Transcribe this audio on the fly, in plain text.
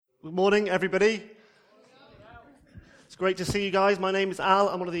Good morning, everybody. It's great to see you guys. My name is Al.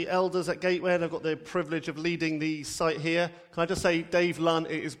 I'm one of the elders at Gateway, and I've got the privilege of leading the site here. Can I just say, Dave Lunn,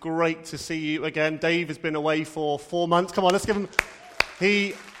 it is great to see you again. Dave has been away for 4 months. Come on, let's give him...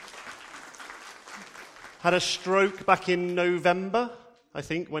 He had a stroke back in November, I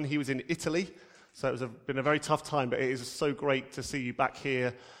think, when he was in Italy. So it's been a very tough time, but it is so great to see you back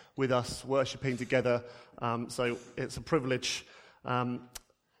here with us, worshipping together. So it's a privilege.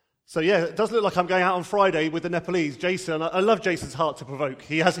 So yeah, it does look like I'm going out on Friday with the Nepalese. Jason, I love Jason's heart to provoke.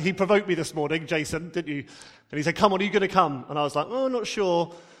 He provoked me this morning, Jason, didn't you? And he said, come on, are you going to come? And I was like, oh, not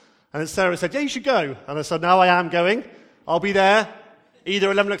sure. And then Sarah said, yeah, you should go. And I said, now I am going. I'll be there,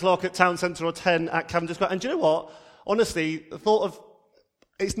 either 11 o'clock at Town Centre or 10 at Cavendish Square. And do you know what? Honestly, the thought of,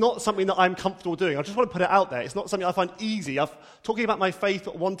 it's not something that I'm comfortable doing. I just want to put it out there. It's not something I find easy. Talking about my faith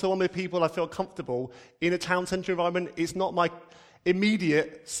one-to-one with people, I feel comfortable in a town centre environment. It's not my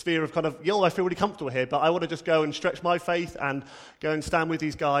immediate sphere of kind of, I feel really comfortable here, but I want to just go and stretch my faith and go and stand with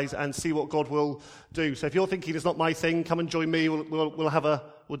these guys and see what God will do. So if you're thinking it's not my thing, come and join me.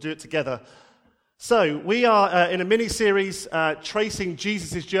 We'll do it together. So we are in a mini-series tracing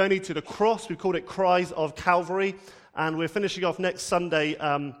Jesus' journey to the cross. We called it Cries of Calvary, and we're finishing off next Sunday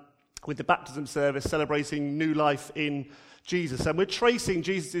with the baptism service, celebrating new life in Jesus. And we're tracing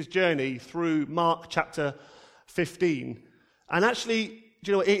Jesus' journey through Mark chapter 15. And actually,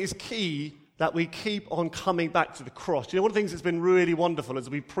 it is key that we keep on coming back to the cross. One of the things that's been really wonderful as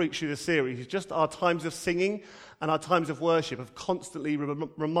we preach through this series is just our times of singing and our times of worship of constantly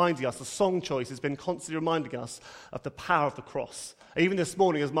reminding us, the song choice has been constantly reminding us of the power of the cross. Even this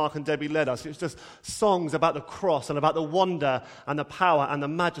morning as Mark and Debbie led us, it was just songs about the cross and about the wonder and the power and the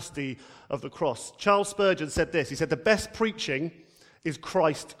majesty of the cross. Charles Spurgeon said this, he said, the best preaching is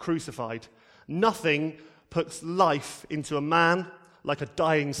Christ crucified. Nothing puts life into a man like a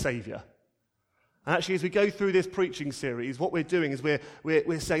dying Saviour. And actually, as we go through this preaching series, what we're doing is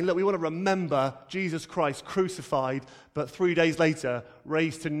we're saying, look, we want to remember Jesus Christ crucified, but 3 days later,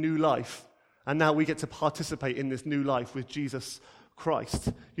 raised to new life. And now we get to participate in this new life with Jesus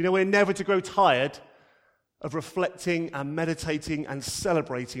Christ. We're never to grow tired of reflecting and meditating and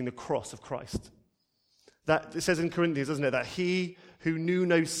celebrating the cross of Christ. That it says in Corinthians, doesn't it, that he who knew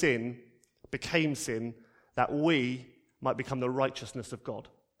no sin became sin, that we might become the righteousness of God.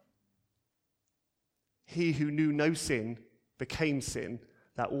 He who knew no sin became sin,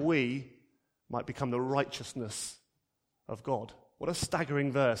 that we might become the righteousness of God. What a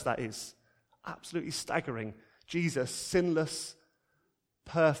staggering verse that is. Absolutely staggering. Jesus, sinless,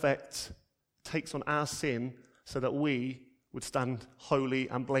 perfect, takes on our sin so that we would stand holy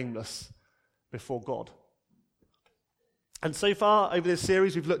and blameless before God. And so far, over this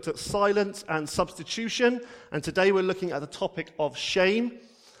series, we've looked at silence and substitution, and today we're looking at the topic of shame.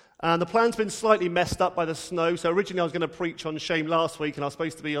 And the plan's been slightly messed up by the snow, so originally I was going to preach on shame last week, and I was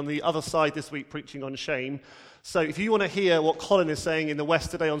supposed to be on the other side this week preaching on shame. So if you want to hear what Colin is saying in the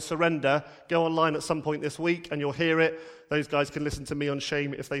West today on surrender, go online at some point this week, and you'll hear it. Those guys can listen to me on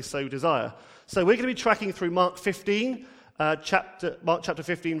shame if they so desire. So we're going to be tracking through Mark 15, Mark chapter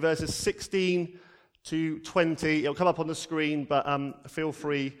 15, verses 16 to 20. It'll come up on the screen, but feel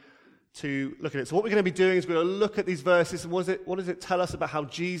free to look at it. So what we're going to be doing is we're going to look at these verses and what does it tell us about how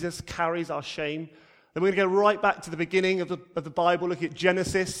Jesus carries our shame. Then we're going to go right back to the beginning of the Bible, looking at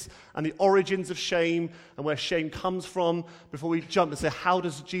Genesis and the origins of shame and where shame comes from before we jump and say, how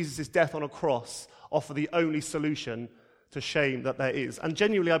does Jesus' death on a cross offer the only solution to shame that there is? And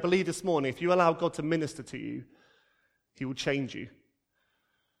genuinely, I believe this morning, if you allow God to minister to you, he will change you.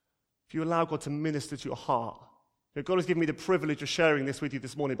 If you allow God to minister to your heart. God has given me the privilege of sharing this with you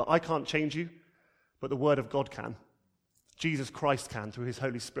this morning, but I can't change you, but the Word of God can. Jesus Christ can through his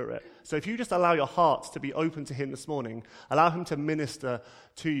Holy Spirit. So if you just allow your hearts to be open to him this morning, allow him to minister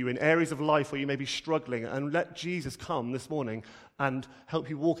to you in areas of life where you may be struggling, and let Jesus come this morning and help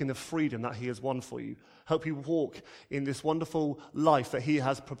you walk in the freedom that he has won for you. Help you walk in this wonderful life that he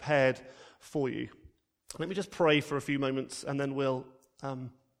has prepared for you. Let me just pray for a few moments, and then we'll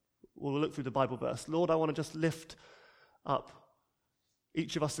look through the Bible verse. Lord, I want to just lift up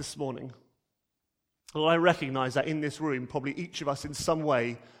each of us this morning. Lord, I recognize that in this room, probably each of us in some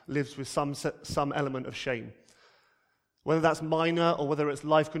way lives with some element of shame. Whether that's minor or whether it's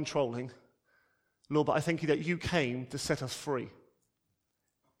life-controlling. Lord, but I thank you that you came to set us free.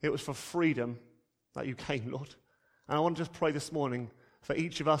 It was for freedom that you came, Lord. And I want to just pray this morning for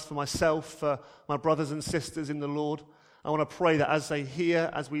each of us, for myself, for my brothers and sisters in the Lord. I want to pray that as they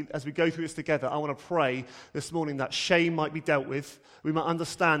hear, as we go through this together, I want to pray this morning that shame might be dealt with. We might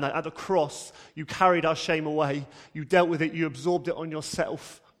understand that at the cross, you carried our shame away. You dealt with it. You absorbed it on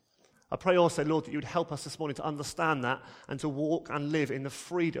yourself. I pray also, Lord, that you would help us this morning to understand that and to walk and live in the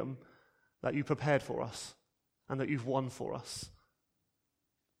freedom that you prepared for us and that you've won for us.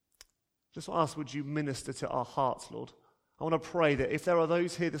 Just ask, would you minister to our hearts, Lord? I want to pray that if there are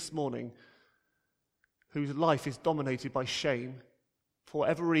those here this morning whose life is dominated by shame, for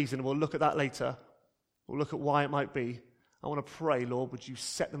whatever reason, we'll look at that later, we'll look at why it might be. I want to pray, Lord, would you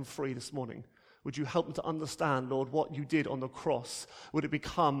set them free this morning? Would you help them to understand, Lord, what you did on the cross? Would it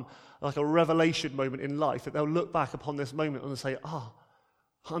become like a revelation moment in life that they'll look back upon this moment and say, I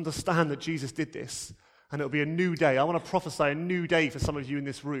understand that Jesus did this, and it'll be a new day. I want to prophesy a new day for some of you in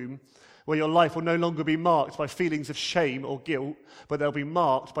this room, where your life will no longer be marked by feelings of shame or guilt, but they'll be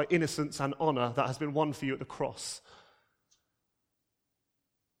marked by innocence and honor that has been won for you at the cross.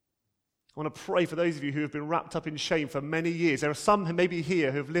 I want to pray for those of you who have been wrapped up in shame for many years. There are some who may be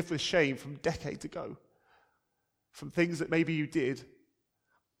here who have lived with shame from decades ago, from things that maybe you did,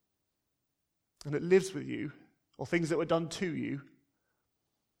 and it lives with you, or things that were done to you.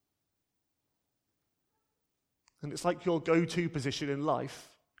 And it's like your go-to position in life.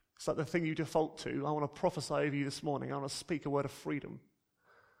 It's like the thing you default to. I want to prophesy over you this morning. I want to speak a word of freedom.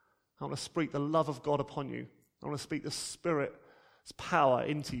 I want to speak the love of God upon you. I want to speak the Spirit's power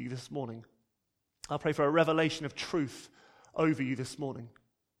into you this morning. I pray for a revelation of truth over you this morning.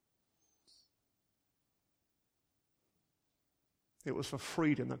 It was for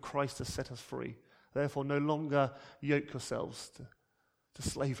freedom that Christ has set us free. Therefore, no longer yoke yourselves to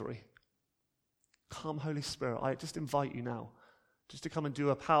slavery. Come, Holy Spirit, I just invite you now just to come and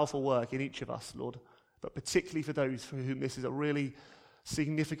do a powerful work in each of us, Lord, but particularly for those for whom this is a really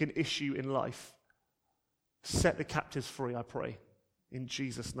significant issue in life. Set the captives free, I pray, in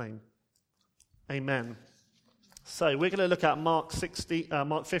Jesus' name. Amen. So we're going to look at Mark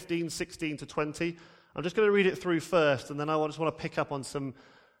 15, 16 to 20. I'm just going to read it through first, and then I just want to pick up on some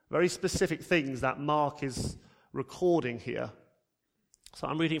very specific things that Mark is recording here. So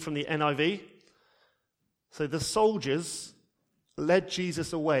I'm reading from the NIV. So the soldiers led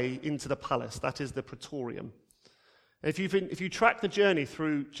Jesus away into the palace, that is the Praetorium. If you track the journey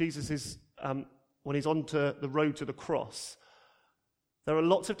through Jesus' when he's on to the road to the cross, there are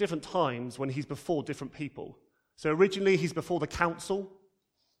lots of different times when he's before different people. So originally he's before the council,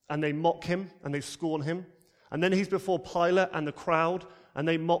 and they mock him and they scorn him. And then he's before Pilate and the crowd, and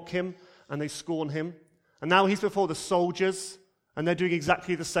they mock him and they scorn him. And now he's before the soldiers, and they're doing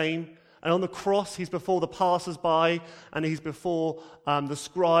exactly the same. And on the cross, he's before the passers-by, and he's before the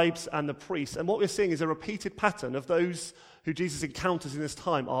scribes and the priests. And what we're seeing is a repeated pattern of those who Jesus encounters in this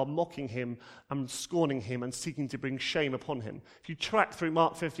time are mocking him and scorning him and seeking to bring shame upon him. If you track through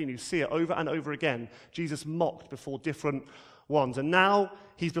Mark 15, you see it over and over again. Jesus mocked before different ones. And now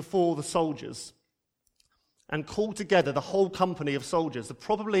he's before the soldiers and called together the whole company of soldiers.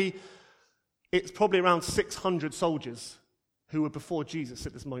 It's probably around 600 soldiers who were before Jesus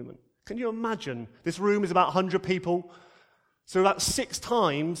at this moment. Can you imagine? This room is about 100 people. So about 6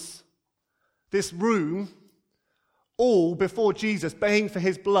 times this room, all before Jesus, baying for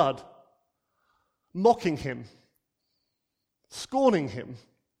his blood, mocking him, scorning him.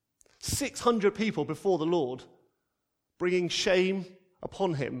 600 people before the Lord, bringing shame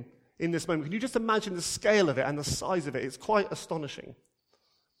upon him in this moment. Can you just imagine the scale of it and the size of it? It's quite astonishing.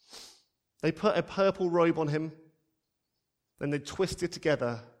 They put a purple robe on him, then they twisted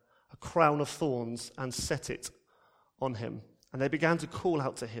together a crown of thorns and set it on him. And they began to call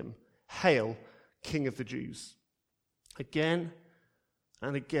out to him, "Hail, King of the Jews." Again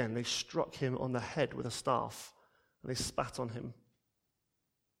and again they struck him on the head with a staff, and they spat on him.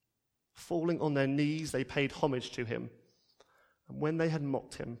 Falling on their knees, they paid homage to him. And when they had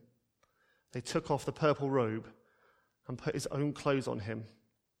mocked him, they took off the purple robe and put his own clothes on him.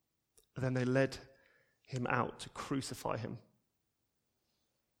 And then they led him out to crucify him.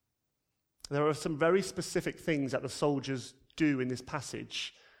 There are some very specific things that the soldiers do in this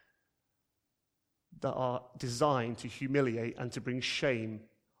passage that are designed to humiliate and to bring shame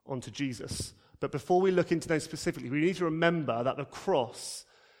onto Jesus. But before we look into those specifically, we need to remember that the cross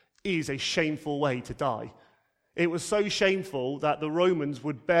is a shameful way to die. It was so shameful that the Romans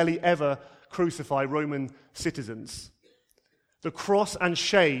would barely ever crucify Roman citizens. The cross and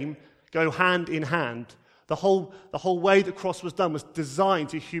shame go hand in hand. The whole way the cross was done was designed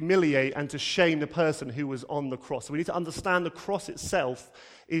to humiliate and to shame the person who was on the cross. So we need to understand the cross itself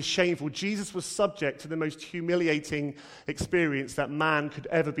is shameful. Jesus was subject to the most humiliating experience that man could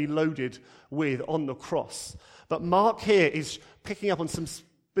ever be loaded with on the cross. But Mark here is picking up on some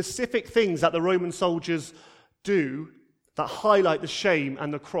specific things that the Roman soldiers do that highlight the shame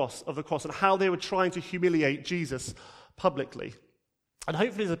and the cross and how they were trying to humiliate Jesus publicly. And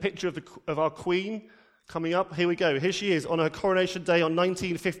hopefully there's a picture of our Queen coming up. Here we go. Here she is on her coronation day on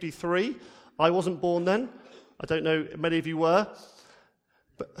 1953. I wasn't born then. I don't know, many of you were.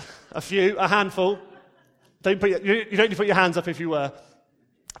 But a handful. You don't need to put your hands up if you were.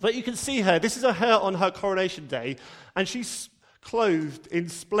 But you can see her. This is her on her coronation day. And she's clothed in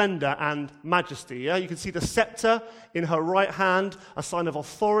splendor and majesty. Yeah? You can see the scepter in her right hand, a sign of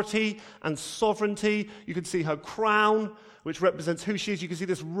authority and sovereignty. You can see her crown, which represents who she is. You can see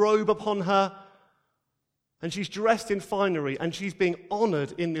this robe upon her. And she's dressed in finery, and she's being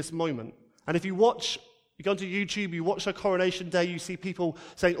honored in this moment. And if you go onto YouTube, you watch her coronation day, you see people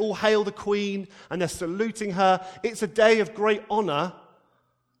saying, "All hail the Queen," and they're saluting her. It's a day of great honor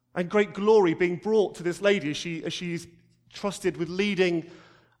and great glory being brought to this lady as she's trusted with leading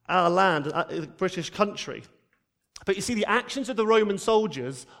our land, the British country. But you see, the actions of the Roman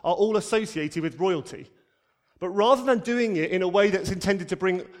soldiers are all associated with royalty. But rather than doing it in a way that's intended to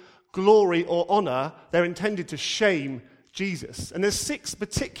bring glory or honor, they're intended to shame Jesus. And there's 6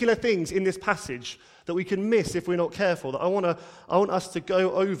 particular things in this passage that we can miss if we're not careful, that I want us to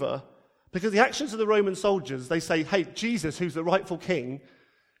go over. Because the actions of the Roman soldiers, they say, hey, Jesus, who's the rightful king,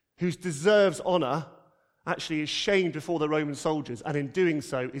 who deserves honor, actually is shamed before the Roman soldiers, and in doing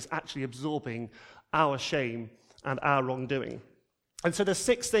so is actually absorbing our shame and our wrongdoing. And so there's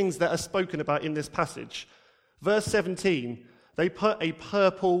 6 things that are spoken about in this passage. Verse 17, they put a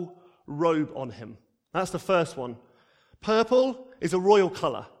purple robe on him. That's the first one. Purple is a royal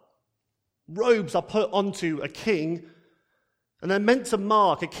color. Robes are put onto a king, and they're meant to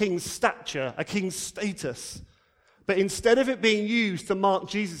mark a king's stature, a king's status. But instead of it being used to mark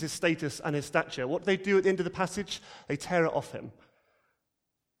Jesus' status and his stature, what they do at the end of the passage, they tear it off him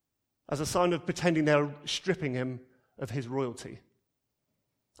as a sign of pretending they're stripping him of his royalty.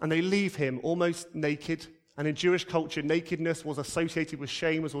 And they leave him almost naked. And in Jewish culture, nakedness was associated with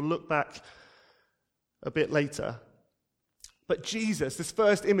shame, as we'll look back a bit later. But Jesus, this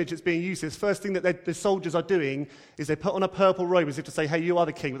first image that's being used, this first thing that the soldiers are doing is they put on a purple robe as if to say, hey, you are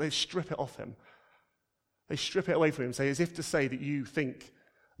the king, but they strip it off him. They strip it away from him, as if to say that you think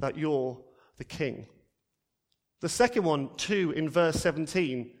that you're the king. The second one, too, in verse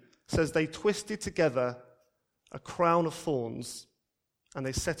 17, says they twisted together a crown of thorns and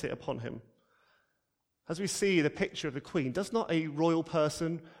they set it upon him. As we see the picture of the Queen, does not a royal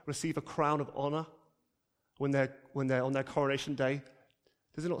person receive a crown of honor when they're on their coronation day?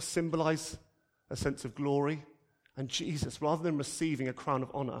 Does it not symbolize a sense of glory? And Jesus, rather than receiving a crown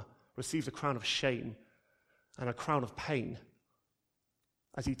of honor, receives a crown of shame and a crown of pain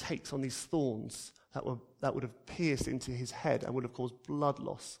as he takes on these thorns that would have pierced into his head and would have caused blood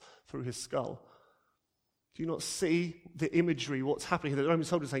loss through his skull. Do you not see the imagery, what's happening here? The Roman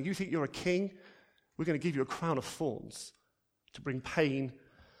soldiers saying, you think you're a king? We're going to give you a crown of thorns to bring pain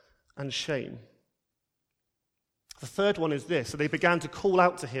and shame. The third one is this. So they began to call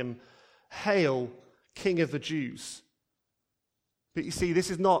out to him, "Hail, King of the Jews." But you see,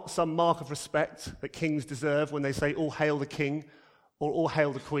 this is not some mark of respect that kings deserve when they say, "All hail the king," or "All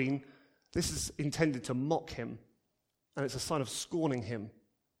hail the queen." This is intended to mock him, and it's a sign of scorning him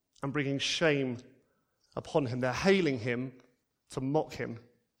and bringing shame upon him. They're hailing him to mock him.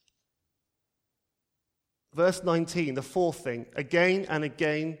 Verse 19, the fourth thing, again and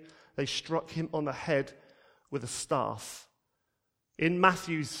again they struck him on the head with a staff. In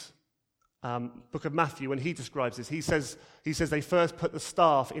Matthew's book of Matthew, when he describes this, he says they first put the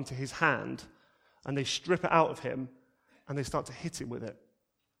staff into his hand and they strip it out of him and they start to hit him with it.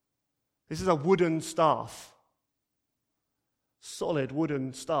 This is a wooden staff, solid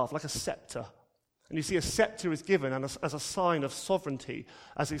wooden staff, like a scepter. And you see a scepter is given as a sign of sovereignty,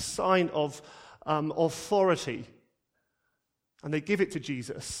 as a sign of authority. And they give it to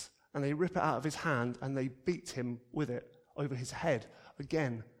Jesus, and they rip it out of his hand, and they beat him with it over his head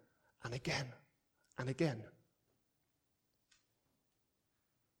again and again and again.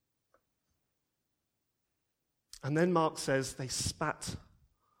 And then Mark says they spat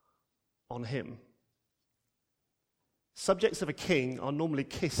on him. Subjects of a king are normally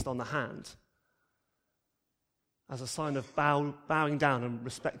kissed on the hand as a sign of bowing down and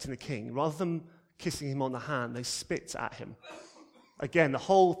respecting the king. Rather than kissing him on the hand, they spit at him. Again, the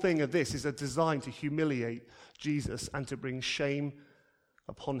whole thing of this is a design to humiliate Jesus and to bring shame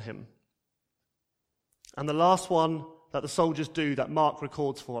upon him. And the last one that the soldiers do that Mark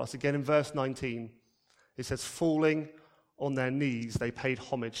records for us, again in verse 19, it says, falling on their knees, they paid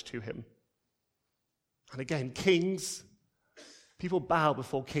homage to him. And again, kings, people bow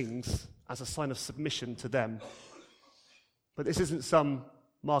before kings as a sign of submission to them. But this isn't some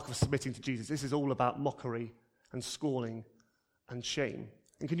mark of submitting to Jesus. This is all about mockery and scorning and shame.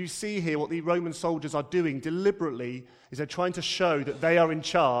 And can you see here what the Roman soldiers are doing deliberately is they're trying to show that they are in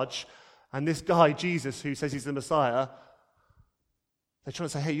charge, and this guy, Jesus, who says he's the Messiah, they're trying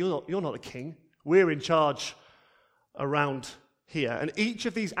to say, hey, you're not the king. We're in charge around here. And each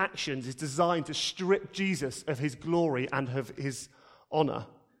of these actions is designed to strip Jesus of his glory and of his honor.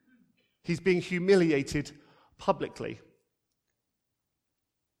 He's being humiliated publicly.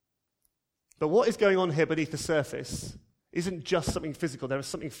 But what is going on here beneath the surface isn't just something physical. There is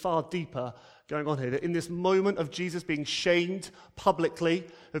something far deeper going on here. That in this moment of Jesus being shamed publicly,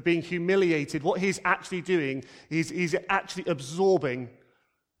 of being humiliated, what he's actually doing is he's actually absorbing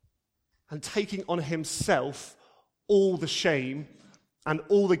and taking on himself all the shame and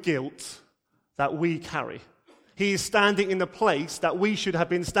all the guilt that we carry. He is standing in the place that we should have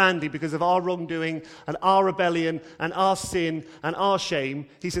been standing because of our wrongdoing and our rebellion and our sin and our shame.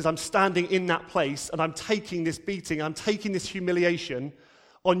 He says, I'm standing in that place and I'm taking this beating, I'm taking this humiliation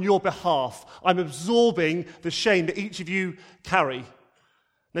on your behalf. I'm absorbing the shame that each of you carry.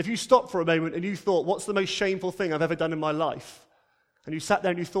 Now, if you stopped for a moment and you thought, what's the most shameful thing I've ever done in my life? And you sat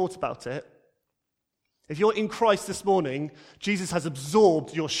there and you thought about it. If you're in Christ this morning, Jesus has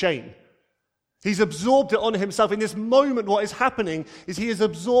absorbed your shame. He's absorbed it on himself. In this moment, what is happening is he is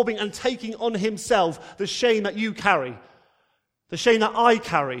absorbing and taking on himself the shame that you carry, the shame that I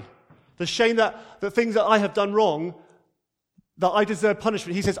carry, the shame that the things that I have done wrong, that I deserve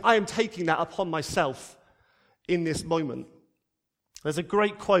punishment. He says, I am taking that upon myself in this moment. There's a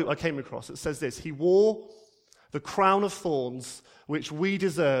great quote I came across that says this: he wore the crown of thorns which we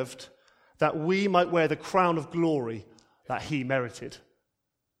deserved, that we might wear the crown of glory that he merited.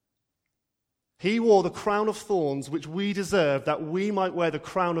 He wore the crown of thorns which we deserve, that we might wear the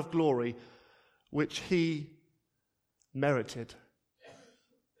crown of glory which he merited.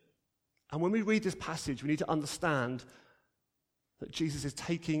 And when we read this passage, we need to understand that Jesus is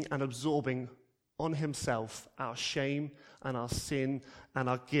taking and absorbing on himself our shame and our sin and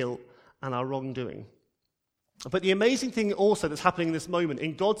our guilt and our wrongdoing. But the amazing thing also that's happening in this moment,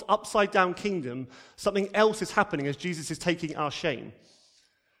 in God's upside-down kingdom, something else is happening as Jesus is taking our shame.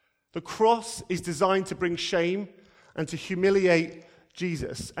 The cross is designed to bring shame and to humiliate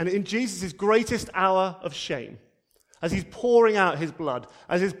Jesus. And in Jesus' greatest hour of shame, as he's pouring out his blood,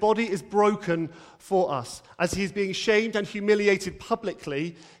 as his body is broken for us, as he's being shamed and humiliated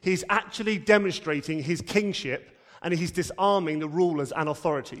publicly, he's actually demonstrating his kingship and he's disarming the rulers and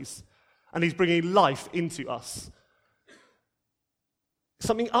authorities. And he's bringing life into us.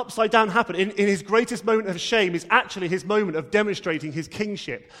 Something upside down happened. In his greatest moment of shame is actually his moment of demonstrating his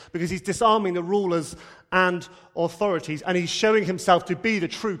kingship, because he's disarming the rulers and authorities, and he's showing himself to be the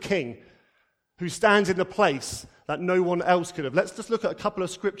true king who stands in the place that no one else could have. Let's just look at a couple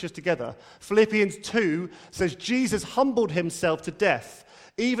of scriptures together. Philippians 2 says, Jesus humbled himself to death,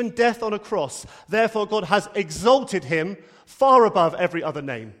 even death on a cross. Therefore God has exalted him far above every other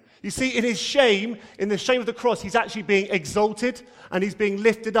name. You see, in his shame, in the shame of the cross, he's actually being exalted and he's being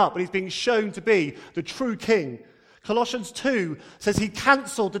lifted up and he's being shown to be the true king. Colossians 2 says he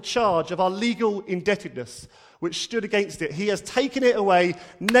cancelled the charge of our legal indebtedness, which stood against it. He has taken it away,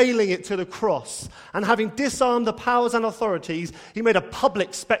 nailing it to the cross. And having disarmed the powers and authorities, he made a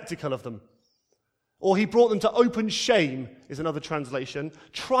public spectacle of them. Or he brought them to open shame, is another translation,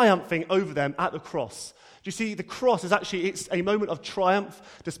 triumphing over them at the cross. Do you see, the cross is actually, it's a moment of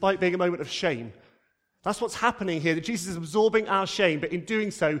triumph despite being a moment of shame. That's what's happening here, that Jesus is absorbing our shame, but in doing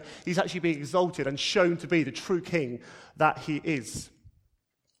so, he's actually being exalted and shown to be the true king that he is.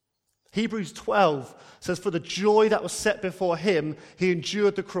 Hebrews 12 says, for the joy that was set before him, he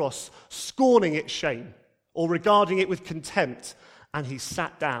endured the cross, scorning its shame, or regarding it with contempt, and he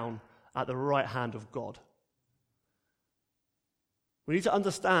sat down at the right hand of God. We need to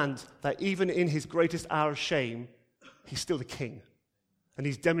understand that even in his greatest hour of shame, he's still the king. And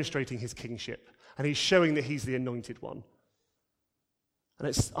he's demonstrating his kingship. And he's showing that he's the anointed one. And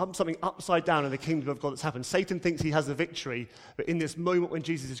it's something upside down in the kingdom of God that's happened. Satan thinks he has the victory, but in this moment when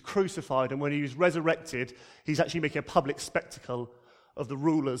Jesus is crucified and when he is resurrected, he's actually making a public spectacle of the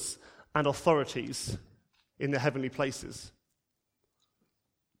rulers and authorities in the heavenly places.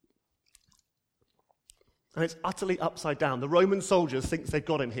 And it's utterly upside down. The Roman soldiers think they've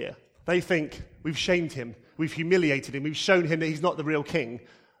got him here. They think, we've shamed him, we've humiliated him, we've shown him that he's not the real king.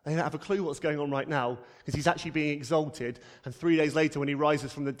 They don't have a clue what's going on right now, because he's actually being exalted, and 3 days later when he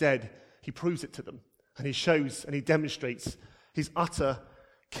rises from the dead, he proves it to them. And he shows and he demonstrates his utter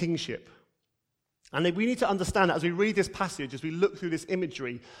kingship. And we need to understand that as we read this passage, as we look through this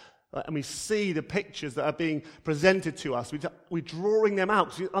imagery, and we see the pictures that are being presented to us, we're drawing them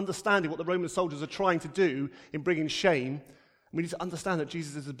out, so we're understanding what the Roman soldiers are trying to do in bringing shame. We need to understand that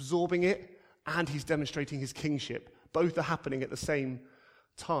Jesus is absorbing it and he's demonstrating his kingship. Both are happening at the same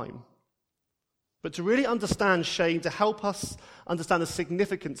time. But to really understand shame, to help us understand the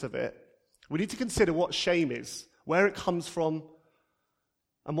significance of it, we need to consider what shame is, where it comes from,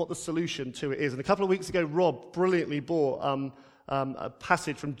 and what the solution to it is. And a couple of weeks ago, Rob brilliantly brought a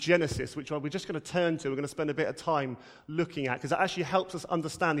passage from Genesis, which we're just going to turn to. We're going to spend a bit of time looking at, because it actually helps us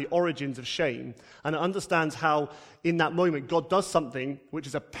understand the origins of shame, and it understands how, in that moment, God does something which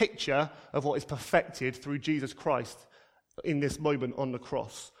is a picture of what is perfected through Jesus Christ in this moment on the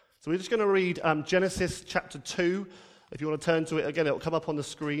cross. So we're just going to read Genesis chapter 2. If you want to turn to it again, it'll come up on the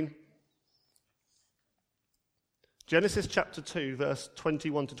screen. Genesis chapter 2, verse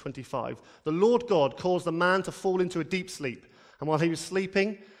 21 to 25. The Lord God caused the man to fall into a deep sleep, and while he was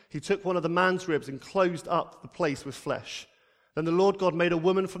sleeping, he took one of the man's ribs and closed up the place with flesh. Then the Lord God made a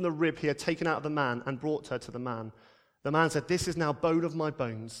woman from the rib he had taken out of the man and brought her to the man. The man said, "This is now bone of my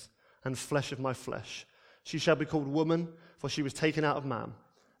bones and flesh of my flesh. She shall be called woman, for she was taken out of man.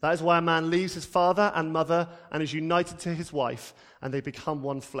 That is why a man leaves his father and mother and is united to his wife, and they become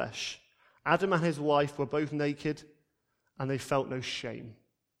one flesh. Adam and his wife were both naked, and they felt no shame."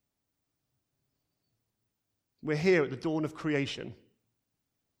 We're here at the dawn of creation.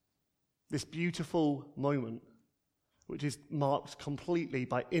 This beautiful moment, which is marked completely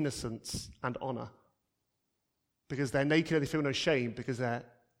by innocence and honor. Because they're naked and they feel no shame, because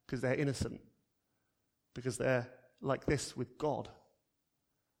they're innocent. Because they're like this with God.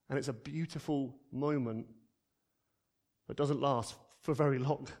 And it's a beautiful moment that doesn't last for very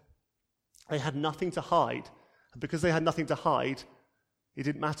long. They had nothing to hide. And because they had nothing to hide, it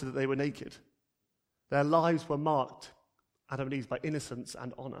didn't matter that they were naked. Their lives were marked, Adam and Eve, by innocence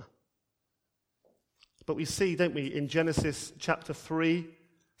and honor. But we see, don't we, in Genesis chapter 3,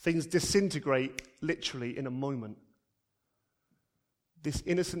 things disintegrate literally in a moment. This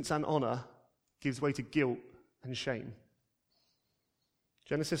innocence and honor gives way to guilt and shame.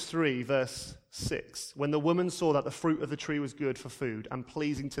 Genesis 3, verse 6. When the woman saw that the fruit of the tree was good for food and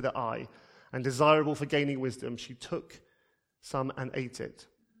pleasing to the eye and desirable for gaining wisdom, she took some and ate it.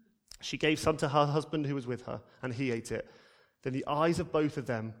 She gave some to her husband who was with her, and he ate it. Then the eyes of both of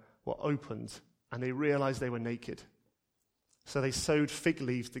them were opened, and they realized they were naked. So they sewed fig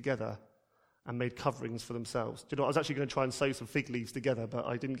leaves together and made coverings for themselves. Do you know what? I was actually going to try and sew some fig leaves together, but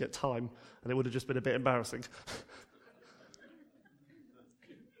I didn't get time, and it would have just been a bit embarrassing.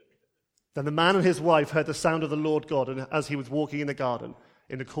 Then the man and his wife heard the sound of the Lord God and as he was walking in the garden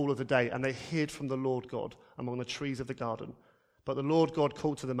in the cool of the day, and they hid from the Lord God among the trees of the garden. But the Lord God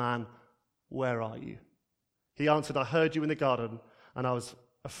called to the man, "Where are you?" He answered, "I heard you in the garden, and I was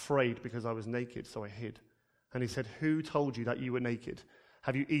afraid because I was naked, so I hid." And he said, "Who told you that you were naked?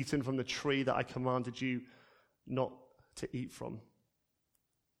 Have you eaten from the tree that I commanded you not to eat from?"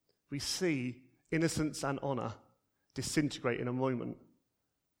 We see innocence and honor disintegrate in a moment.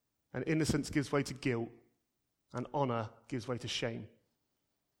 And innocence gives way to guilt, and honor gives way to shame.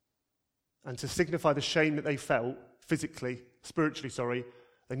 And to signify the shame that they felt spiritually,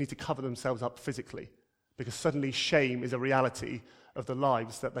 they need to cover themselves up physically. Because suddenly shame is a reality of the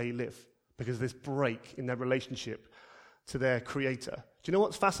lives that they live. Because of this break in their relationship to their Creator. Do you know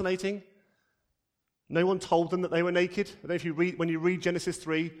what's fascinating? No one told them that they were naked. But if when you read Genesis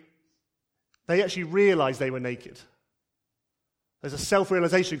 3, they actually realized they were naked. There's a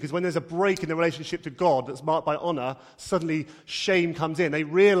self-realization, because when there's a break in the relationship to God that's marked by honor, suddenly shame comes in. They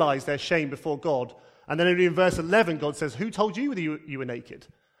realize their shame before God. And then in verse 11, God says, "Who told you that you were naked?"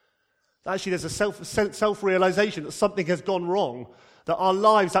 Actually, there's a self-realization that something has gone wrong, that our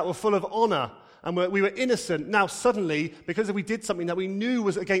lives that were full of honor and we were innocent, now suddenly, because we did something that we knew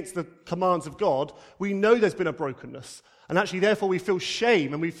was against the commands of God, we know there's been a brokenness. And actually, therefore, we feel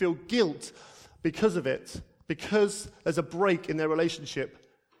shame and we feel guilt because of it. Because there's a break in their relationship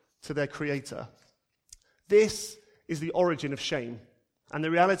to their Creator. This is the origin of shame. And the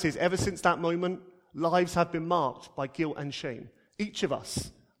reality is, ever since that moment, lives have been marked by guilt and shame. Each of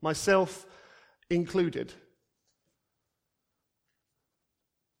us, myself included.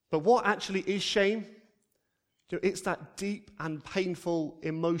 But what actually is shame? It's that deep and painful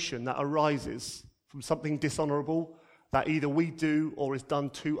emotion that arises from something dishonorable that either we do or is done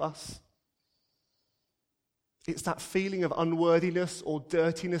to us. It's that feeling of unworthiness or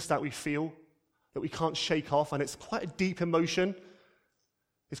dirtiness that we feel, that we can't shake off, and it's quite a deep emotion.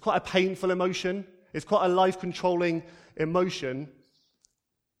 It's quite a painful emotion. It's quite a life-controlling emotion.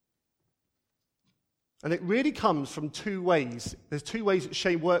 And it really comes from two ways. There's two ways that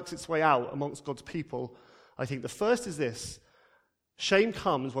shame works its way out amongst God's people. I think the first is this. Shame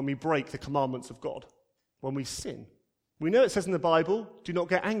comes when we break the commandments of God, when we sin. We know it says in the Bible, do not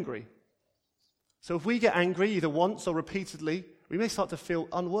get angry. So if we get angry either once or repeatedly, we may start to feel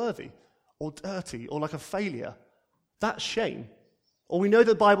unworthy or dirty or like a failure. That's shame. Or we know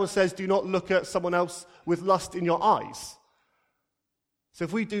the Bible says, do not look at someone else with lust in your eyes. So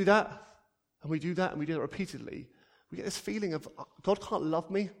if we do that, and we do that, and we do it repeatedly, we get this feeling of, God can't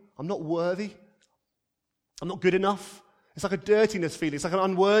love me. I'm not worthy. I'm not good enough. It's like a dirtiness feeling. It's like an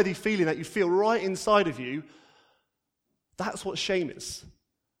unworthy feeling that you feel right inside of you. That's what shame is.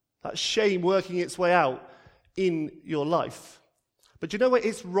 That's shame working its way out in your life. But do you know what?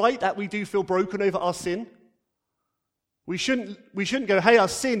 It's right that we do feel broken over our sin. We shouldn't go, hey, I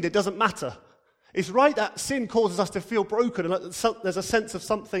sinned, it doesn't matter. It's right that sin causes us to feel broken and there's a sense of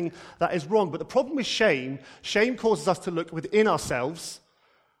something that is wrong. But the problem with shame causes us to look within ourselves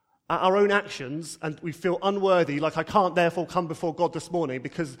at our own actions, and we feel unworthy, like I can't therefore come before God this morning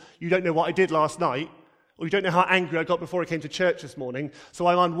because you don't know what I did last night, or you don't know how angry I got before I came to church this morning, so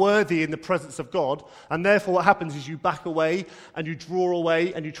I'm unworthy in the presence of God, and therefore what happens is you back away, and you draw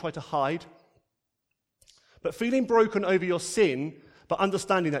away, and you try to hide. But feeling broken over your sin, but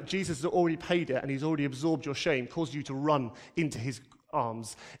understanding that Jesus has already paid it, and he's already absorbed your shame, causes you to run into his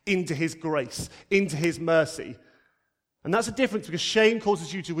arms, into his grace, into his mercy. And that's the difference, because shame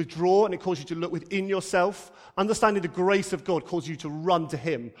causes you to withdraw, and it causes you to look within yourself. Understanding the grace of God causes you to run to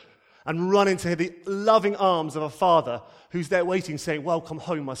him, and run into the loving arms of a father who's there waiting, saying, welcome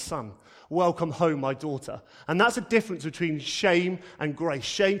home, my son. Welcome home, my daughter. And that's the difference between shame and grace.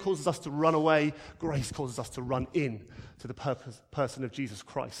 Shame causes us to run away. Grace causes us to run in to the person of Jesus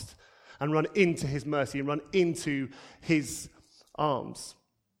Christ and run into his mercy and run into his arms.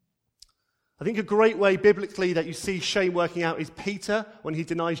 I think a great way biblically that you see shame working out is Peter when he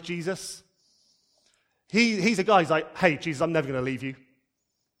denies Jesus. He's a guy who's like, hey, Jesus, I'm never going to leave you.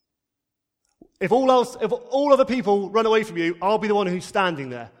 If all other people run away from you, I'll be the one who's standing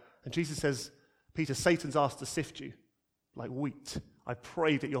there. And Jesus says, Peter, Satan's asked to sift you like wheat. I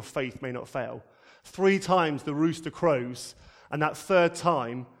pray that your faith may not fail. 3 times the rooster crows, and that 3rd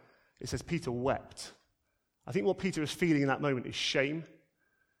time, it says Peter wept. I think what Peter is feeling in that moment is shame.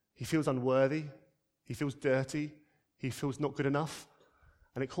 He feels unworthy. He feels dirty. He feels not good enough.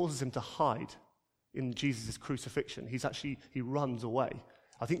 And it causes him to hide in Jesus' crucifixion. He runs away.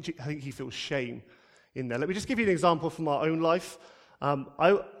 I think he feels shame in there. Let me just give you an example from our own life.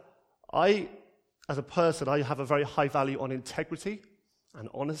 I, as a person, I have a very high value on integrity and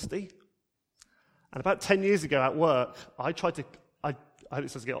honesty. And about 10 years ago at work, I hope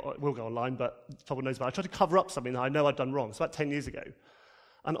this will go online, but someone knows about it. I tried to cover up something that I know I'd done wrong. It's about 10 years ago.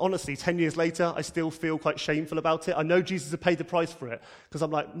 And honestly, 10 years later, I still feel quite shameful about it. I know Jesus had paid the price for it, because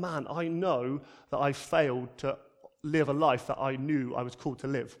I'm like, man, I know that I failed to live a life that I knew I was called to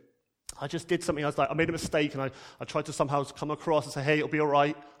live. I just did something, I made a mistake, and I tried to somehow come across and say, hey, it'll be all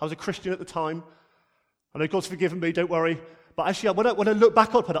right. I was a Christian at the time. I know God's forgiven me, don't worry. But actually, when I look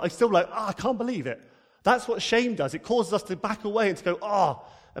back up at it, I still I can't believe it. That's what shame does. It causes us to back away and to go,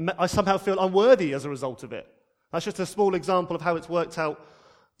 and I somehow feel unworthy as a result of it. That's just a small example of how it's worked out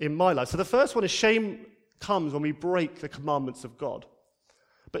in my life. So the first one is shame comes when we break the commandments of God.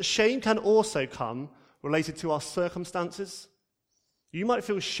 But shame can also come related to our circumstances. You might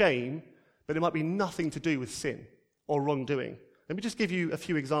feel shame, but it might be nothing to do with sin or wrongdoing. Let me just give you a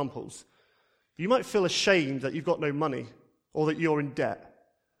few examples. You might feel ashamed that you've got no money or that you're in debt.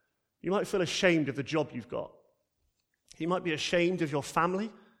 You might feel ashamed of the job you've got. You might be ashamed of your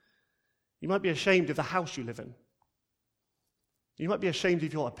family. You might be ashamed of the house you live in. You might be ashamed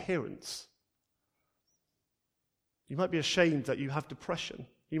of your appearance. You might be ashamed that you have depression.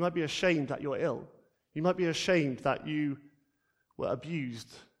 You might be ashamed that you're ill. You might be ashamed that you were abused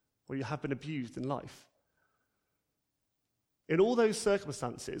or you have been abused in life. In all those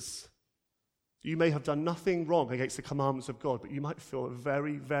circumstances, you may have done nothing wrong against the commandments of God, but you might feel a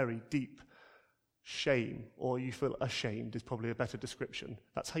very, very deep shame, or you feel ashamed is probably a better description.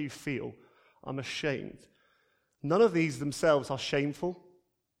 That's how you feel. I'm ashamed. None of these themselves are shameful.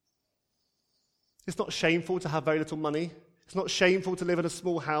 It's not shameful to have very little money. It's not shameful to live in a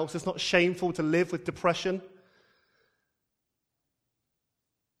small house. It's not shameful to live with depression.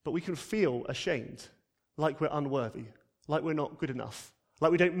 But we can feel ashamed, like we're unworthy, like we're not good enough,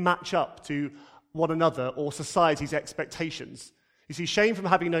 like we don't match up to one another or society's expectations. You see, shame from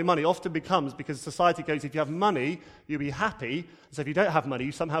having no money often becomes because society goes, if you have money, you'll be happy. So if you don't have money,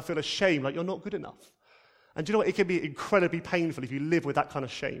 you somehow feel ashamed, like you're not good enough. And do you know what? It can be incredibly painful if you live with that kind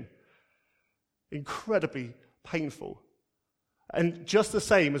of shame. Incredibly painful. And just the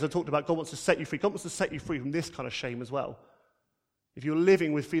same as I talked about, God wants to set you free. God wants to set you free from this kind of shame as well. If you're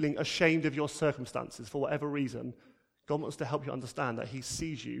living with feeling ashamed of your circumstances for whatever reason, God wants to help you understand that he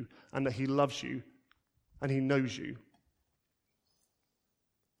sees you and that he loves you and he knows you.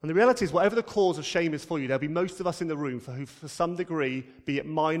 And the reality is, whatever the cause of shame is for you, there'll be most of us in the room who, for some degree, be it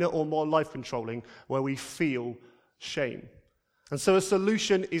minor or more life-controlling, where we feel shame. And so a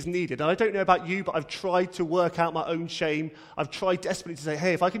solution is needed. And I don't know about you, but I've tried to work out my own shame. I've tried desperately to say,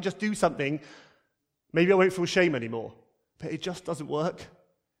 hey, if I can just do something, maybe I won't feel shame anymore. But it just doesn't work.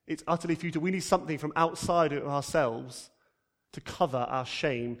 It's utterly futile. We need something from outside of ourselves to cover our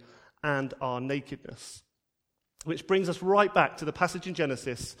shame and our nakedness. Which brings us right back to the passage in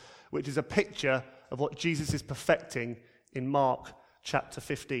Genesis, which is a picture of what Jesus is perfecting in Mark chapter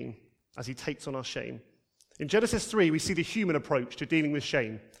 15, as he takes on our shame. In Genesis 3, we see the human approach to dealing with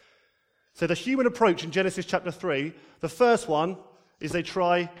shame. So the human approach in Genesis chapter 3, the first one is they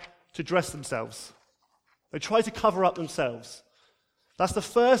try to dress themselves. They try to cover up themselves. That's the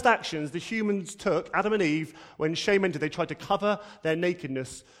first actions the humans took, Adam and Eve, when shame entered. They tried to cover their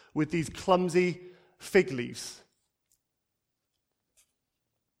nakedness with these clumsy fig leaves.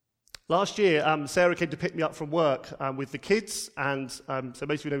 Last year, Sarah came to pick me up from work with the kids, and so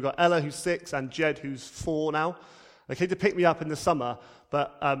most of you know we've got Ella, who's 6, and Jed, who's 4 now. They came to pick me up in the summer,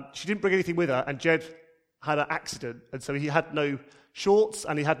 but she didn't bring anything with her, and Jed had an accident, and so he had no shorts,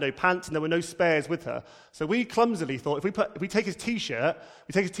 and he had no pants, and there were no spares with her. So we clumsily thought, if we take his T-shirt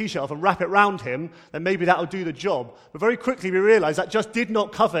off and wrap it round him, then maybe that'll do the job. But very quickly we realised that just did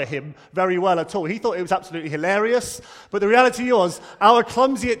not cover him very well at all. He thought it was absolutely hilarious, but the reality was our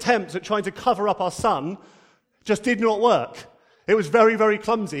clumsy attempts at trying to cover up our son just did not work. It was very, very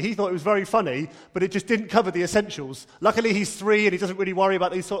clumsy. He thought it was very funny, but it just didn't cover the essentials. Luckily, he's 3 and he doesn't really worry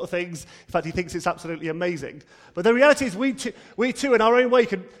about these sort of things. In fact, he thinks it's absolutely amazing. But the reality is we too in our own way,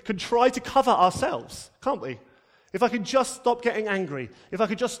 can try to cover ourselves, can't we? If I could just stop getting angry, if I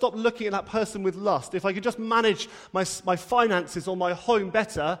could just stop looking at that person with lust, if I could just manage my finances or my home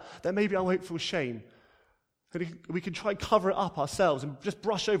better, then maybe I won't feel shame. We can try and cover it up ourselves and just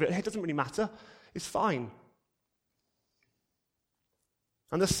brush over it. Hey, it doesn't really matter. It's fine.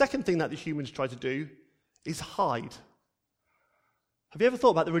 And the second thing that the humans try to do is hide. Have you ever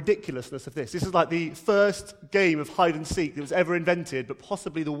thought about the ridiculousness of this? This is like the first game of hide and seek that was ever invented, but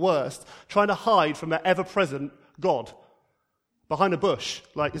possibly the worst, trying to hide from their ever-present God behind a bush,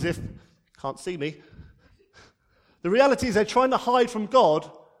 like as if, can't see me. The reality is they're trying to hide from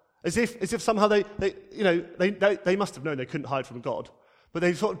God as if somehow they must have known they couldn't hide from God, but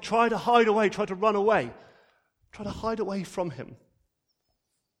they sort of try to hide away, try to run away, try to hide away from him.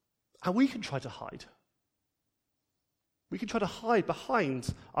 And we can try to hide. We can try to hide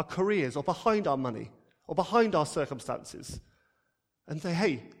behind our careers or behind our money or behind our circumstances and say,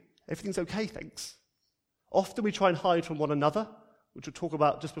 hey, everything's okay, thanks. Often we try and hide from one another, which we'll talk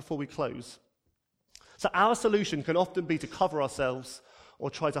about just before we close. So our solution can often be to cover ourselves or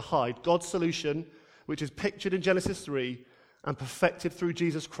try to hide. God's solution, which is pictured in Genesis 3 and perfected through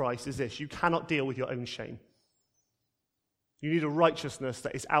Jesus Christ, is this: you cannot deal with your own shame. You need a righteousness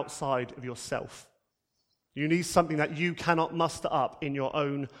that is outside of yourself. You need something that you cannot muster up in your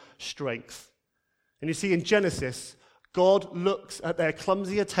own strength. And you see, in Genesis, God looks at their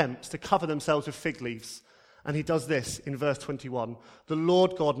clumsy attempts to cover themselves with fig leaves, and he does this in verse 21. The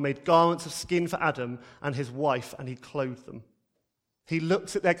Lord God made garments of skin for Adam and his wife, and he clothed them. He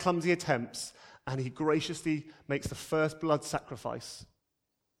looks at their clumsy attempts, and he graciously makes the first blood sacrifice.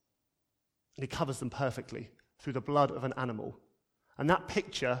 And he covers them perfectly through the blood of an animal. And that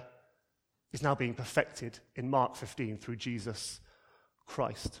picture is now being perfected in Mark 15 through Jesus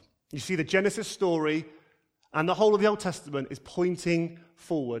Christ. You see, the Genesis story and the whole of the Old Testament is pointing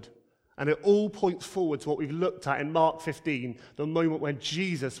forward. And it all points forward to what we've looked at in Mark 15, the moment when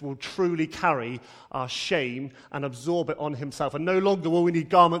Jesus will truly carry our shame and absorb it on himself. And no longer will we need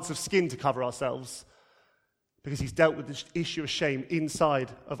garments of skin to cover ourselves, because he's dealt with the issue of shame inside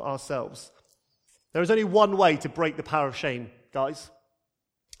of ourselves. There is only one way to break the power of shame, guys,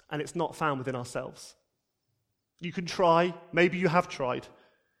 and it's not found within ourselves. You can try, maybe you have tried.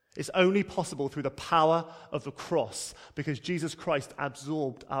 It's only possible through the power of the cross, because Jesus Christ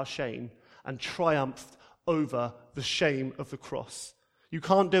absorbed our shame and triumphed over the shame of the cross. You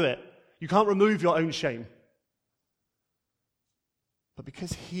can't do it. You can't remove your own shame. But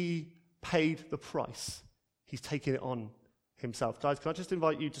because he paid the price, he's taken it on himself. Guys, can I just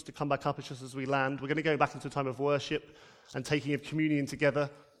invite you just to come back up just as we land? We're going to go back into a time of worship and taking of communion together.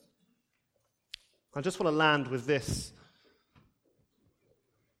 I just want to land with this.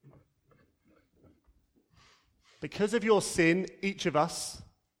 Because of your sin, each of us,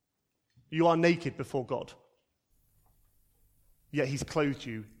 you are naked before God. Yet he's clothed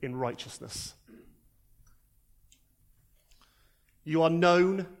you in righteousness. You are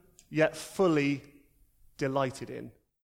known, yet fully delighted in.